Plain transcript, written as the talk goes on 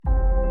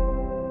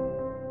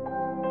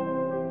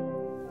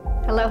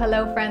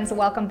Hello friends,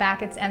 welcome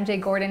back. It's MJ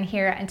Gordon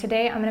here, and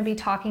today I'm going to be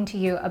talking to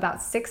you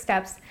about 6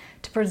 steps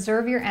to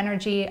preserve your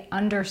energy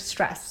under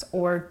stress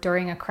or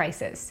during a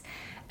crisis.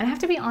 And I have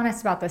to be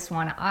honest about this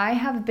one. I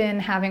have been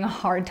having a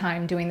hard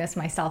time doing this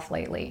myself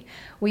lately.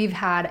 We've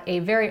had a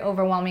very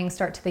overwhelming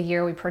start to the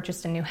year. We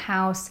purchased a new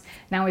house.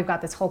 Now we've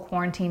got this whole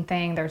quarantine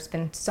thing. There's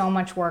been so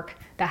much work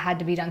that had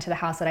to be done to the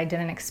house that I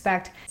didn't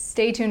expect.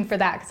 Stay tuned for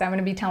that because I'm going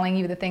to be telling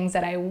you the things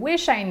that I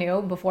wish I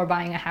knew before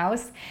buying a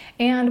house.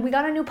 And we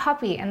got a new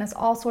puppy, and this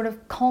all sort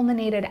of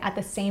culminated at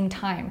the same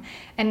time.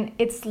 And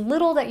it's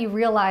little that you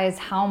realize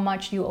how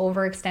much you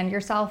overextend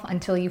yourself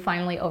until you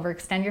finally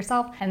overextend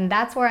yourself. And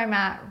that's where I'm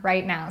at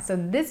right now. So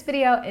this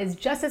video is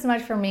just as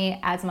much for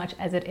me as much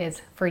as it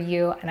is for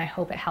you, and I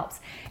hope it helps.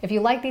 If you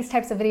like these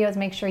types of videos,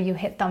 make sure you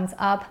hit thumbs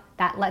up.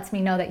 That lets me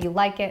know that you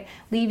like it.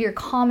 Leave your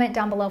comment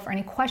down below for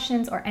any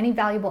questions or any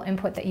valuable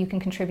input that you can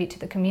contribute to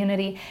the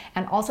community.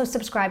 And also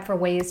subscribe for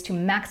ways to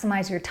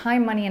maximize your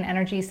time, money, and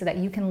energy so that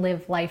you can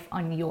live life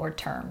on your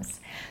terms.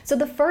 So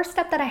the first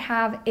step that I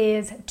have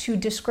is to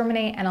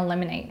discriminate and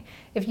eliminate.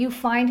 If you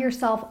find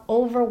yourself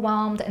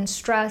overwhelmed and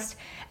stressed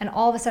and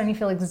all of a sudden you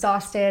feel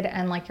exhausted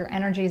and like your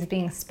energy is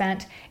being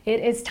spent,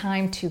 it is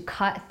time to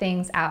cut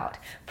things out.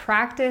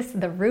 Practice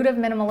the root of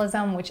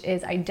minimalism, which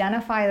is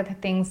identify the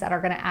things that are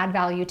going to add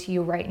value to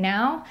you right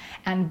now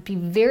and be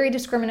very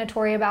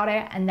discriminatory about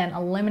it, and then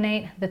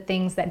eliminate the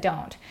things that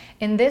don't.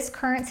 In this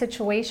current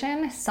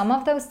situation, some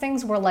of those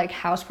things were like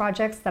house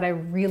projects that I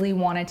really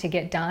wanted to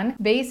get done.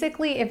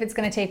 Basically, if it's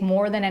going to take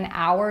more than an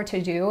hour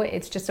to do,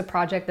 it's just a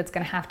project that's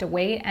going to have to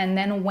wait. And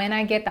then when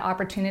I get the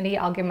opportunity,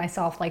 I'll give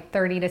myself like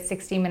 30 to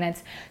 60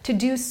 minutes to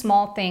do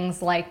small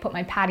things like put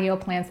my patio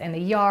plants in the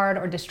yard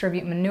or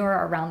distribute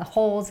manure around the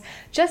holes.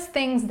 Just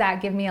things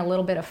that give me a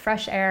little bit of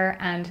fresh air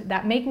and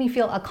that make me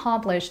feel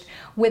accomplished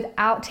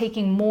without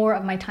taking more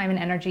of my time and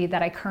energy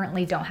that I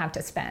currently don't have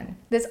to spend.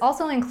 This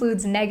also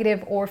includes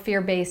negative or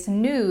fear-based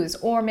news,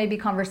 or maybe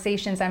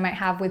conversations I might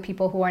have with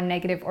people who are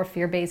negative or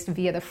fear-based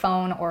via the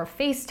phone or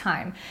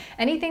FaceTime.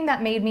 Anything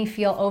that made me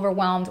feel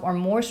overwhelmed or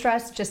more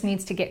stressed just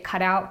needs to get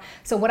cut out.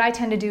 So what I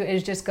tend to do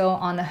is just go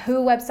on the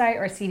WHO website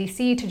or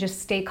CDC to just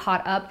stay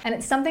caught up. And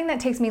it's something that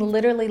takes me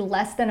literally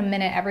less than a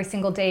minute every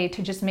single day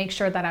to just make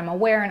sure that I'm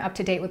aware and up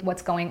to date with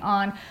what's going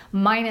on,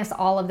 minus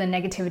all of the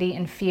negativity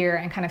and fear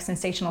and kind of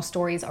sensational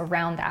stories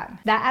around that.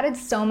 That added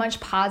so much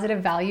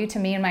positive value to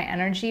me and my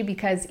energy,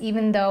 because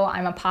even though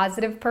I'm a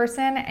positive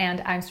person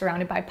and I'm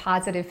surrounded by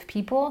positive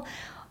people,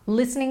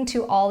 listening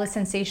to all the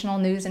sensational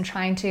news and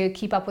trying to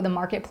keep up with the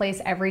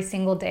marketplace every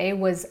single day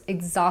was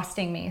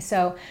exhausting me.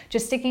 So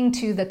just sticking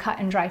to the cut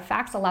and dry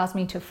facts allows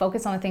me to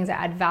focus on the things that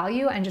add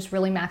value and just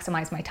really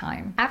maximize my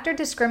time. After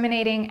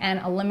discriminating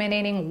and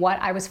eliminating what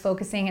I was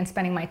focusing and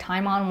spending my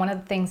time on, one of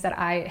the things that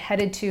I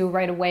headed to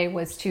right away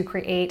was to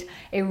create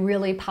a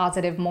really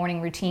positive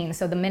morning routine.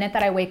 So the minute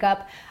that I wake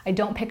up, I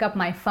don't pick up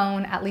my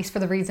phone, at least for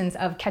the reasons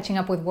of catching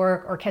up with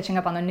work or catching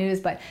up on the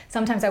news, but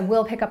sometimes I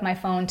will pick up my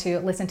phone to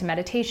listen to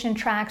meditation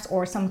tracks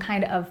or some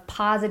kind of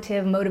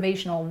positive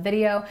motivational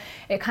video.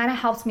 It kind of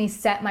helps me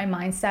set my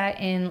mindset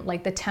in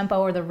like the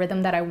tempo or the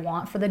rhythm that I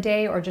want for the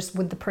day, or just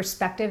with the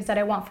perspectives that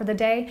I want for the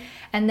day,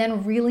 and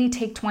then really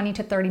take 20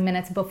 to 30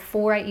 minutes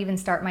before I even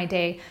start my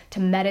day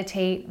to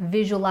meditate,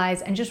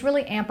 visualize, and just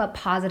really amp up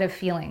positive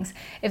feelings.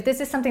 If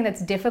this is something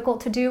that's difficult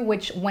to do,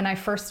 which when I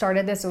first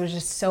started this, it was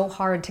just so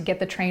hard to get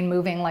the train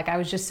moving. Like I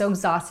was just so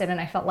exhausted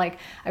and I felt like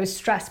I was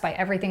stressed by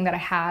everything that I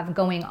have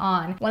going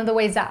on. One of the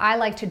ways that I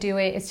like to do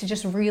it is to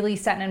just really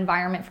set an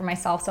environment for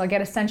myself. So I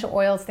get essential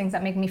oils, things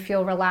that make me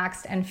feel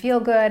relaxed and feel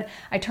good.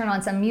 I turn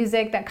on some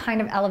music that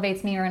kind of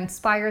elevates me or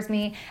inspires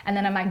me, and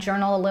then I might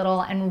journal a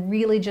little and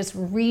really just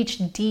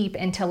reach deep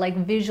into like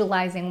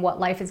visualizing what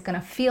life is going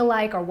to feel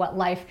like, or what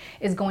life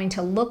is going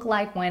to look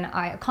like when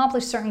I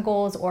accomplish certain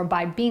goals, or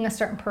by being a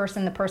certain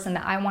person, the person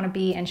that I want to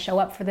be and show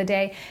up for the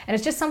day. And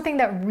it's just something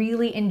that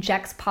really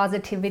injects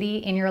positivity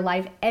in your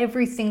life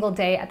every single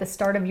day at the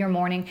start of your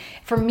morning.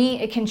 For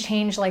me, it can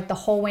change like the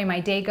whole way my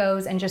day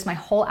goes and just my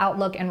whole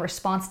outlook and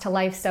response to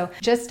life. So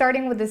just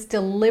starting with this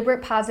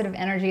deliberate positive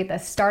energy at the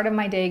start of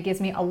my day gives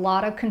me a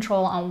lot of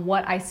control on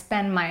what I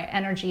spend my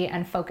energy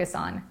and focus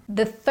on.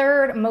 The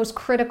third most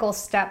critical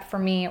step for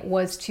me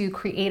was to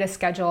create a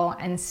schedule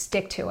and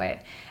stick to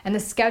it. And the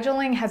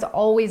scheduling has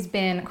always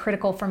been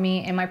critical for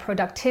me in my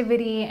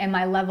productivity and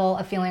my level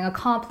of feeling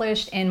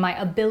accomplished, in my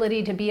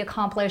ability to be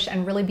accomplished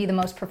and really be the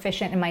most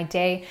proficient in my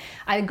day.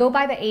 I go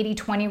by the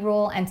 80-20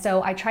 rule, and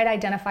so I try to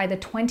identify the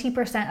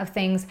 20% of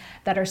things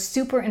that are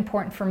super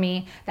important for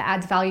me that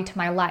adds value to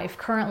my life.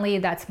 Currently,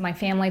 that's my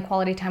family,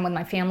 quality time with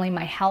my family,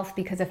 my health,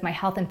 because if my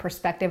health and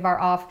perspective are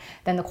off,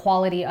 then the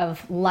quality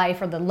of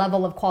life or the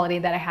level of quality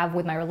that I have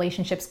with my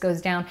relationships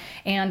goes down,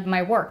 and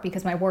my work,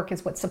 because my work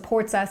is what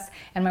supports us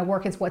and my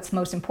work is what's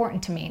most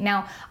important to me.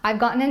 Now, I've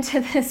gotten into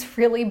this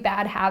really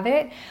bad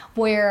habit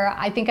where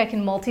I think I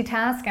can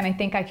multitask and I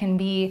think I can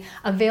be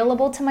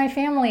available to my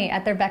family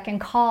at their beck and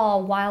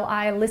call while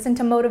I listen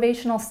to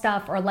motivational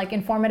stuff or like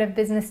informative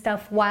business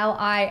stuff while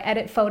I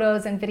edit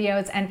photos and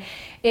videos. And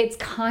it's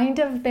kind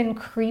of been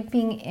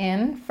creeping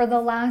in for the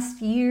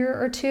last year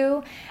or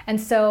two. And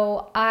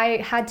so I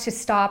had to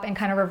stop and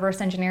kind of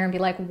reverse engineer and be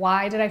like,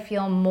 why did I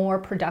feel more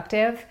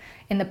productive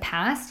in the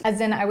past? As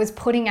in, I was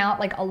putting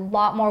out like a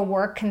lot more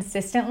work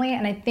consistently,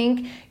 and I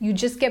think you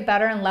just get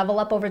better and level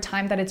up over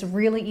time, that it's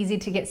really easy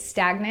to get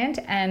stagnant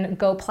and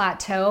go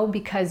plateau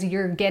because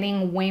you're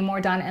getting way more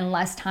done in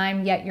less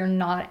time, yet you're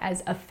not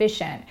as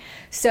efficient.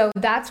 So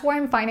that's where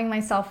I'm finding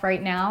myself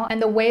right now.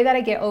 And the way that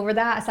I get over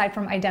that, aside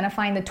from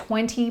identifying the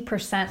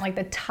 20%, like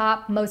the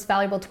top most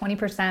valuable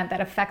 20%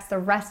 that affects the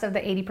rest of the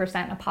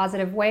 80% in a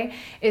positive way,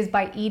 is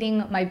by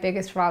eating my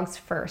biggest frogs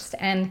first.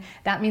 And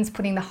that means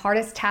putting the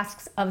hardest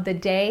tasks of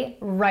the day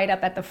right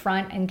up at the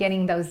front and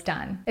getting those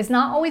done. It's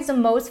not always the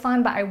most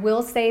fun, but I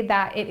will say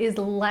that it is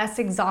less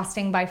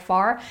exhausting by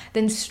far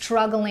than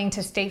struggling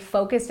to stay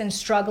focused and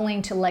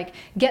struggling to like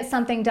get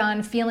something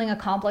done, feeling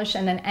accomplished,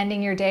 and then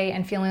ending your day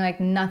and feeling like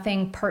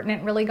nothing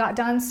pertinent really got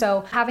done.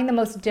 So having the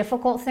most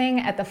difficult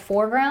thing at the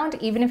foreground,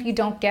 even if you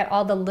don't get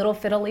all the little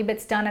fiddly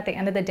bits done at the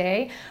end of the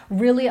day,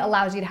 really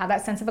allows you to have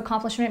that sense of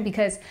accomplishment,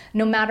 because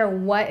no matter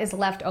what is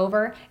left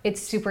over,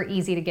 it's super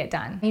easy to get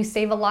done. You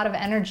save a lot of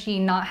energy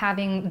not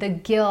having the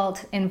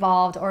guilt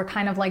involved, or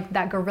kind of like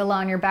that gorilla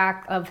on your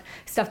back of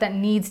stuff that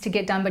needs to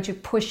get done but you're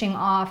pushing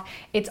off.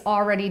 It's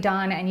already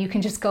done and you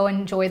can just go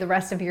enjoy the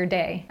rest of your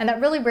day. And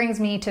that really brings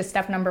me to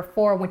step number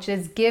 4, which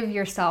is give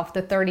yourself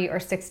the 30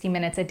 or 60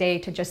 minutes a day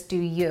to just do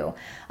you.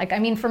 Like, I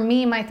mean, for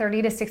me, my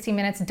 30 to 60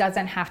 minutes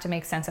doesn't have to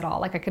make sense at all.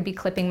 Like, I could be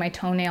clipping my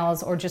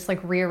toenails or just like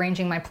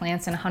rearranging my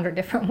plants in 100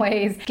 different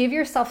ways. Give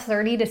yourself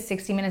 30 to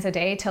 60 minutes a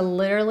day to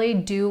literally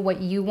do what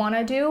you want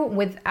to do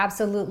with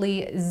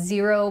absolutely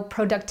zero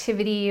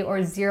productivity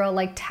or zero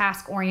like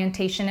task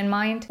orientation in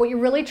mind. What you're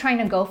really trying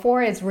to go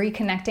for is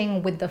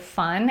reconnecting with the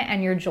fun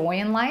and your joy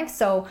in life.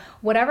 So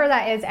whatever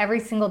that is, every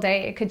single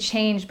day, it could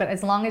change, but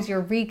as long as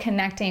you're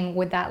reconnecting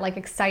with that like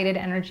excited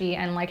energy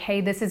and like,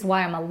 hey, this is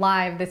why I'm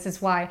alive, this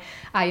is why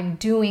I'm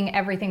doing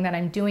everything that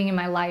I'm doing in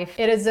my life.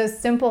 It is those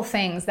simple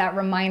things that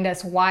remind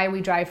us why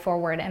we drive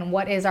forward and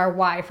what is our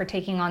why for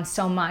taking on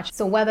so much.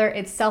 So whether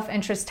it's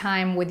self-interest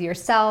time with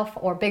yourself,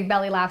 or big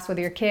belly laughs with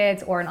your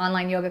kids, or an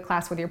online yoga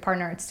class with your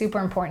partner, it's super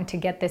important to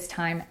get this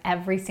time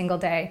every single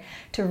day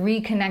to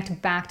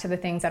reconnect back to the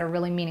things that are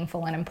really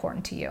meaningful and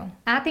important to you.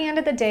 At the end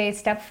of the day,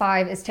 step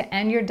 5 is to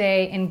end your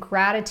day in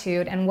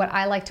gratitude and what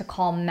I like to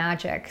call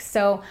magic.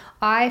 So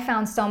I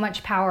found so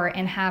much power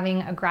in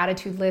having a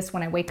gratitude list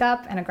when I wake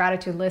up and a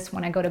gratitude list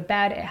when I go to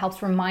bed. It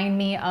helps remind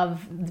me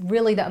of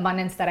really the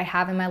abundance that I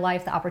have in my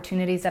life, the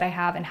opportunities that I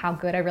have, and how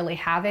good I really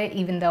have it,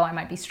 even though I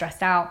might be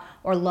stressed out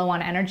or low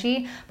on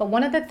energy. But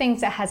one of the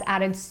things that has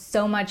added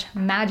so much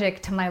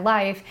magic to my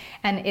life,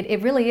 and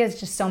it really is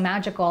just so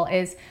magical,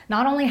 is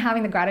not only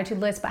having the gratitude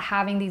list, but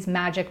having these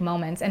magic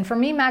moments. And for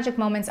me, magic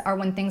moments are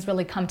when things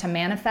really come to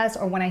manifest,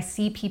 or when I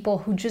see people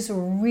who just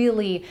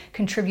really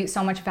contribute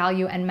so much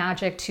value and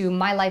magic to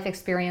my life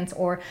experience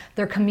or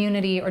their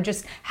community, or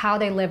just how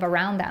they live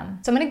around them.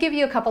 So I'm going to give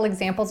you a couple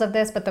examples of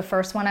this, but the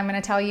first one I'm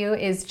going to tell you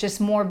is just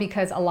more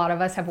because a lot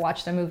of us have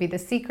watched the movie The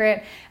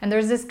Secret, and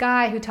there's this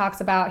guy who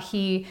talks about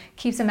he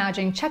keeps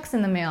imagining checks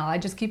in the mail. I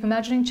just keep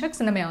imagining checks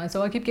in the mail, and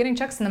so I keep getting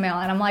checks in the mail.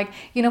 And I'm like,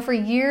 you know, for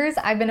years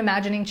I've been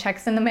imagining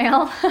checks in the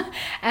mail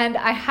and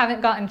I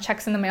haven't gotten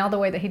checks in the mail the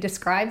way that he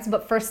describes.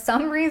 But for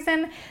some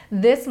reason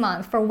this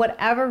month, for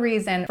whatever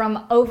reason,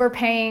 from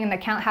overpaying and the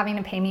account having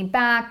to pay me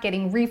back,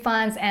 getting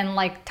refunds, and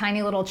like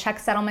tiny little check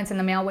settlements in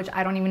the mail, which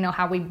I don't even know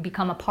how we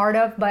become a part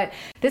of, but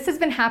this has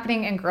been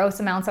happening in gross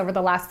amounts over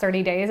the last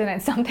 30 days, and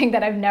it's something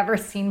that I've never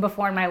seen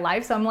before in my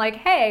life. So I'm like,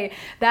 hey,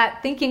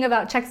 that thinking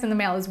about checks in the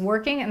mail is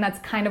working, and that's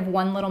kind of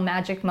one little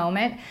magic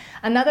moment.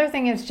 Another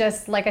thing is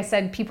just, like I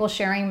said, people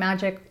sharing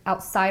magic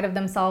outside of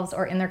themselves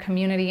or in their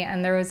community.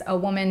 And there was a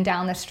woman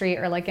down the street,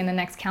 or like in the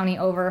next county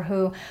over,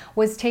 who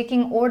was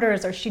taking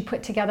orders, or she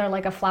put together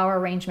like a flower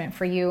arrangement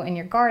for you in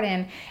your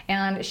garden.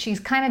 And she's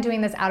kind of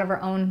doing this out of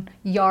her own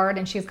yard,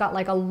 and she's got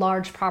like a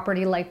large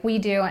property like we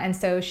do. And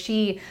so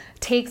she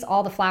takes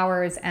all the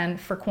flowers, and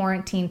for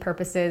quarantine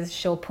purposes,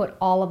 she'll put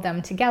all of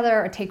them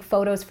together or take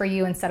photos for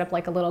you and set up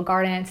like a little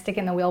garden, stick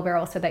it in the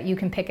wheelbarrow so that you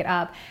can pick it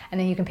up, and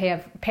then you can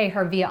pay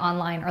her via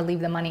online or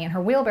leave the money in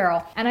her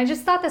wheelbarrow. And I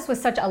just thought this was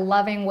such a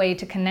loving way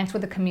to connect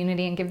with the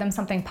community and give them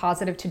something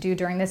positive to do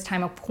during this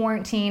time of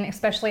quarantine,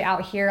 especially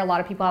out here. A lot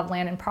of people have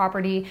land and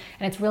property,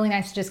 and it's really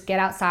nice to just get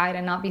outside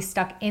and not be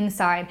stuck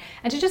inside,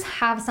 and to just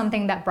have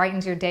something that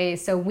brightens your day.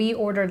 So we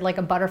ordered like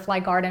a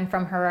butterfly garden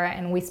from her,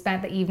 and we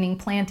spent the evening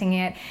planting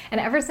it. And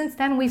ever since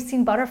then, we've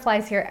seen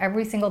butterflies here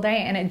every single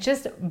day, and it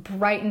just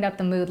brightened up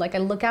the mood. Like, I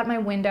look out my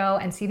window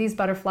and see these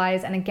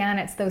butterflies, and again,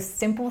 it's those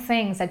simple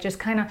things that just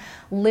kind of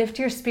lift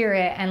your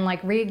spirit and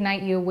like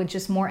reignite you with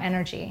just more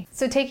energy.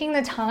 So taking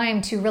the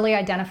time to really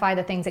identify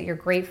the things that you're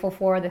grateful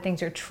for, the things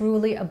you're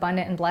truly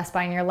abundant and blessed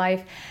by in your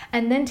life,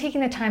 and then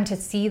taking the time to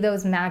see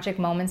those magic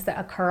moments that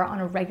occur on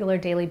a regular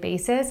daily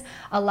basis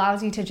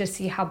allows you to just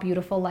see how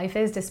beautiful life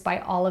is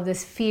despite all of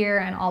this fear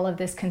and all of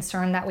this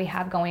concern that we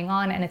have going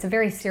on. And it's a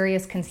very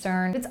serious concern.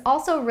 It's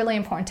also really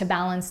important to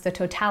balance the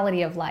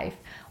totality of life.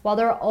 while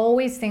there are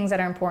always things that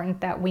are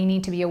important that we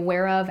need to be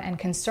aware of and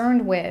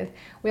concerned with,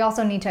 we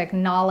also need to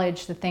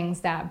acknowledge the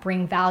things that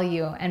bring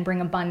value and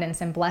bring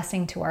abundance and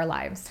blessing to our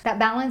lives. That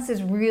balance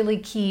is really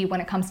key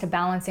when it comes to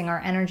balancing our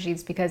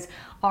energies, because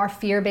our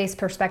fear-based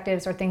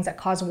perspectives or things that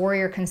cause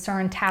worry or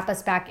concern tap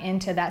us back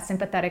into that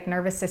sympathetic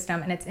nervous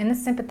system. And it's in the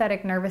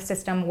sympathetic nervous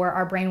system where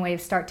our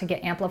brainwaves start to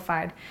get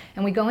amplified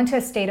and we go into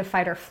a state of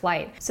fight or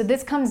flight. So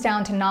this comes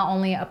down to not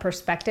only a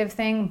perspective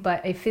thing,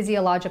 but a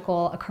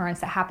physiological occurrence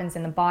that happens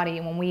in the body.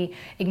 When we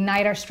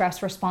ignite our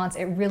stress response,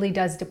 it really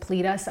does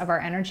deplete us of our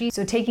energy.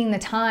 So taking the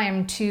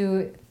time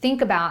to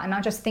think about, and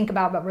not just think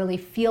about, but really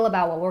feel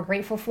about what we're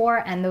grateful for,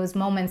 and those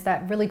moments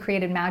that really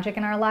created magic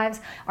in our lives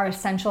are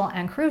essential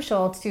and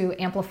crucial to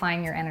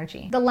amplifying your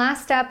energy. The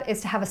last step is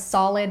to have a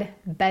solid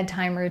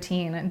bedtime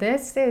routine.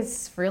 This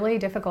is really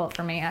difficult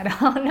for me. I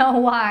don't know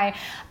why.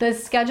 The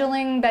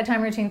scheduling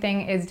bedtime routine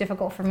thing is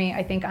difficult for me.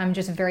 I think I'm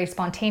just very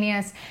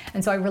spontaneous,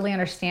 and so I really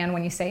understand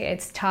when you say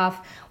it's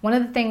tough. One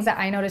of the things that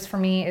I notice for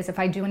me is if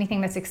I do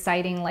anything that's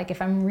exciting, like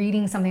if I'm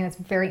reading something that's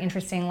very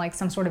interesting, like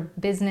some sort of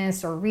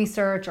business or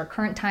research or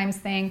current times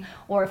thing,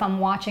 or if I'm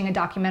watching a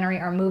documentary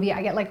or a movie,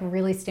 I get like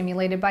really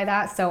stimulated by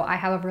that. So I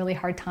have a really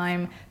hard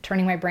time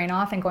turning my brain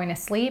off and going to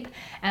sleep.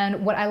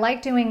 And what I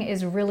like doing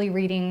is really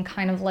reading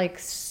kind of like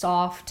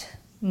soft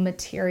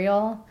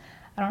material.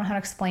 I don't know how to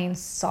explain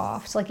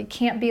soft. Like it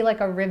can't be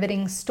like a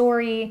riveting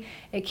story.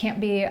 It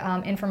can't be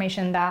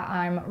information that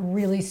I'm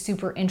really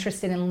super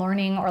interested in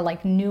learning or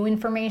like new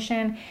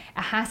information.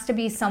 It has to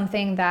be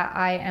something that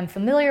I am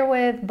familiar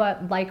with,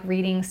 but like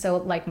reading. So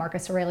like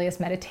Marcus Aurelius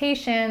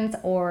Meditations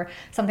or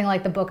something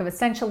like the Book of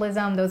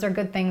Essentialism. Those are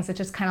good things that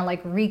just kind of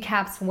like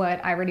recaps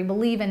what I already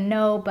believe and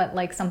know, but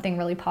like something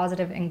really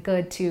positive and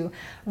good to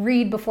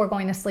read before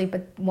going to sleep,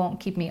 but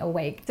won't keep me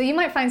awake. So you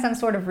might find some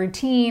sort of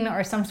routine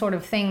or some sort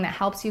of thing that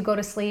helps you go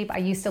to sleep. I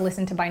used to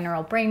listen to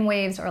binaural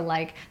brainwaves or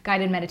like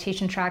guided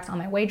meditation tracks on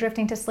my way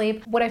drifting to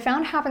sleep. What I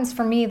found happens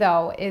for me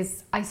though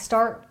is I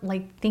start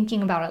like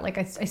thinking about it. Like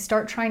I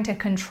start trying to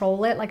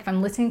control it. Like if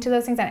I'm listening to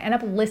those things, I end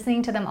up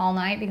listening to them all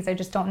night because I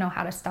just don't know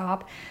how to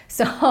stop.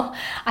 So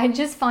I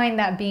just find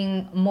that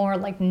being more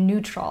like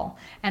neutral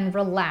and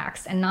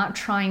relaxed and not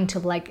trying to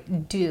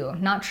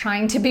not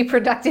trying to be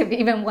productive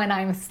even when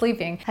I'm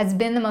sleeping has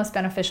been the most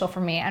beneficial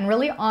for me, and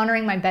really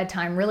honoring my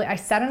bedtime. Really, I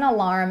set an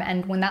alarm,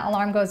 and when that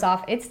alarm goes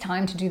off, it's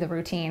time to do the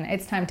routine.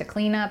 It's time to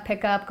clean up,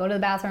 pick up, go to the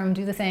bathroom,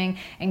 do the thing,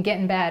 and get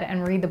in bed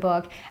and read the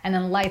book, and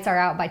then lights are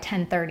out by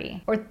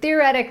 10:30. Or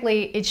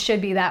theoretically, it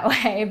should be that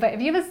way, but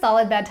if you have a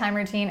solid bedtime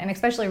routine, and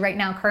especially right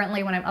now,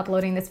 currently when I'm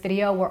uploading this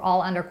video, we're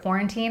all under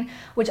quarantine,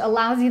 which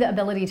allows you the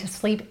ability to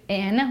sleep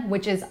in,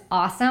 which is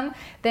awesome,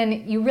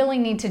 then you really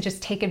need to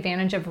just take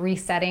advantage of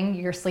resetting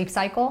your sleep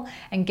cycle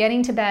and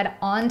getting to bed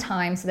on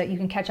time so that you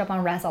can catch up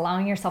on rest,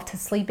 allowing yourself to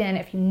sleep in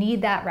if you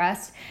need that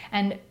rest,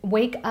 and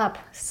wake up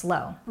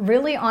slow.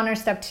 Really honor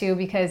step 2,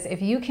 because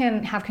if you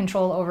can have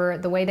control over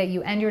the way that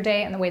you end your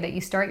day and the way that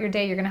you start your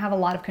day, you're gonna have a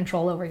lot of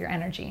control over your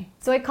energy.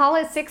 So I call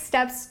it 6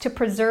 steps to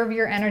preserve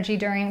your energy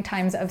during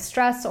times of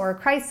stress or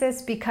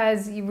crisis,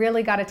 because you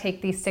really gotta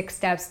take these 6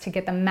 steps to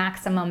get the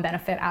maximum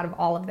benefit out of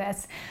all of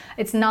this.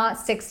 It's not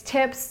 6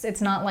 tips.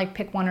 It's not like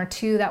pick 1 or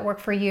 2 that work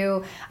for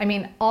you. I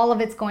mean, all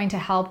of it's going to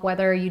help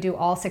whether you do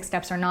all 6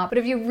 steps or not. But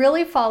if you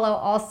really follow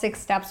all 6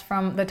 steps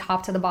from the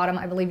top to the bottom,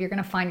 I believe you're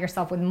gonna find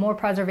yourself with more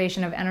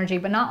preservation of energy,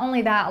 but not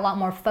only that, a lot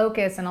more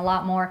focus and a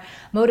lot more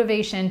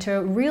motivation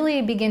to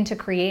really begin to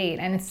create.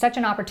 And it's such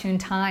an opportune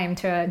time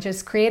to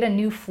just create a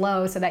new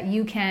flow so that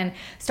you can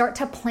start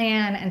to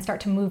plan and start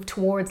to move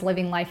towards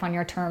living life on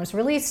your terms.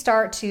 Really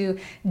start to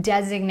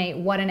designate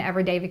what an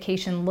everyday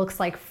vacation looks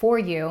like for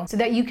you so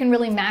that you can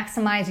really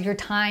maximize your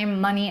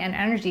time, money, and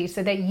energy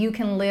so that you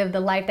can live the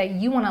life that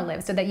you want to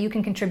live, so that you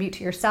can contribute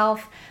to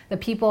yourself, the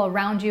people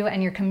around you,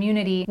 and your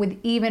community with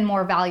even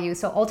more value.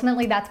 So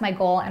ultimately, that's my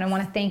goal, and I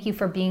want to thank you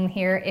for being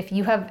here. If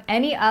you have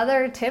any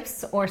other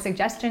tips or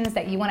suggestions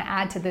that you want to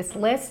add to this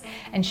list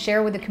and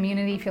share with the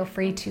community, feel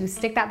free to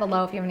stick that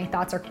below. If you have any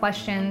thoughts or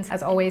questions,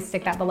 as always,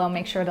 stick that below.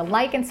 Make sure to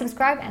like and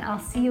subscribe, and I'll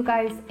see you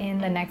guys in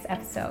the next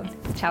episode.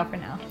 Ciao for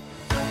now.